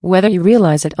Whether you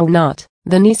realize it or not,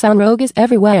 the Nissan Rogue is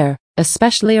everywhere,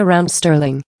 especially around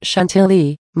Sterling,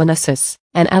 Chantilly, Manassas,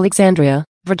 and Alexandria,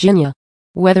 Virginia.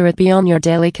 Whether it be on your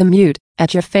daily commute,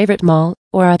 at your favorite mall,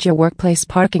 or at your workplace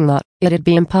parking lot, it'd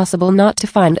be impossible not to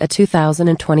find a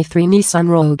 2023 Nissan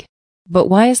Rogue. But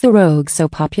why is the Rogue so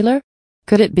popular?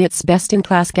 Could it be its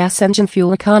best-in-class gas engine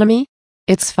fuel economy?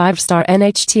 Its 5-star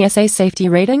NHTSA safety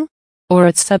rating? Or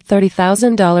its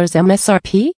sub-$30,000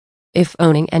 MSRP? If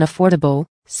owning an affordable,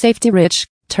 safety-rich,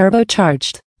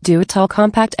 turbocharged, dual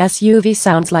compact SUV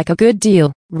sounds like a good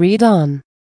deal, read on.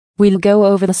 We'll go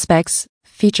over the specs,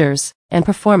 features, and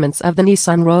performance of the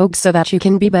Nissan Rogue so that you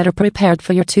can be better prepared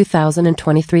for your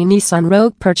 2023 Nissan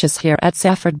Rogue purchase here at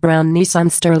Safford Brown Nissan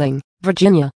Sterling,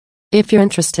 Virginia. If you're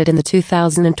interested in the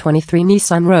 2023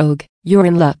 Nissan Rogue, you're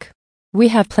in luck. We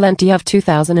have plenty of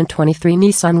 2023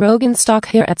 Nissan Rogue in stock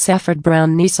here at Safford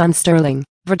Brown Nissan Sterling,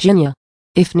 Virginia.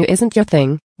 If new isn't your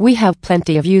thing, we have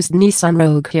plenty of used Nissan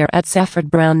Rogue here at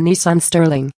Safford Brown Nissan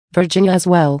Sterling, Virginia as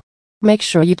well. Make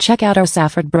sure you check out our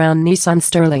Safford Brown Nissan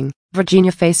Sterling,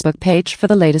 Virginia Facebook page for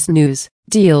the latest news,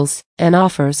 deals, and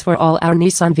offers for all our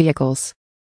Nissan vehicles.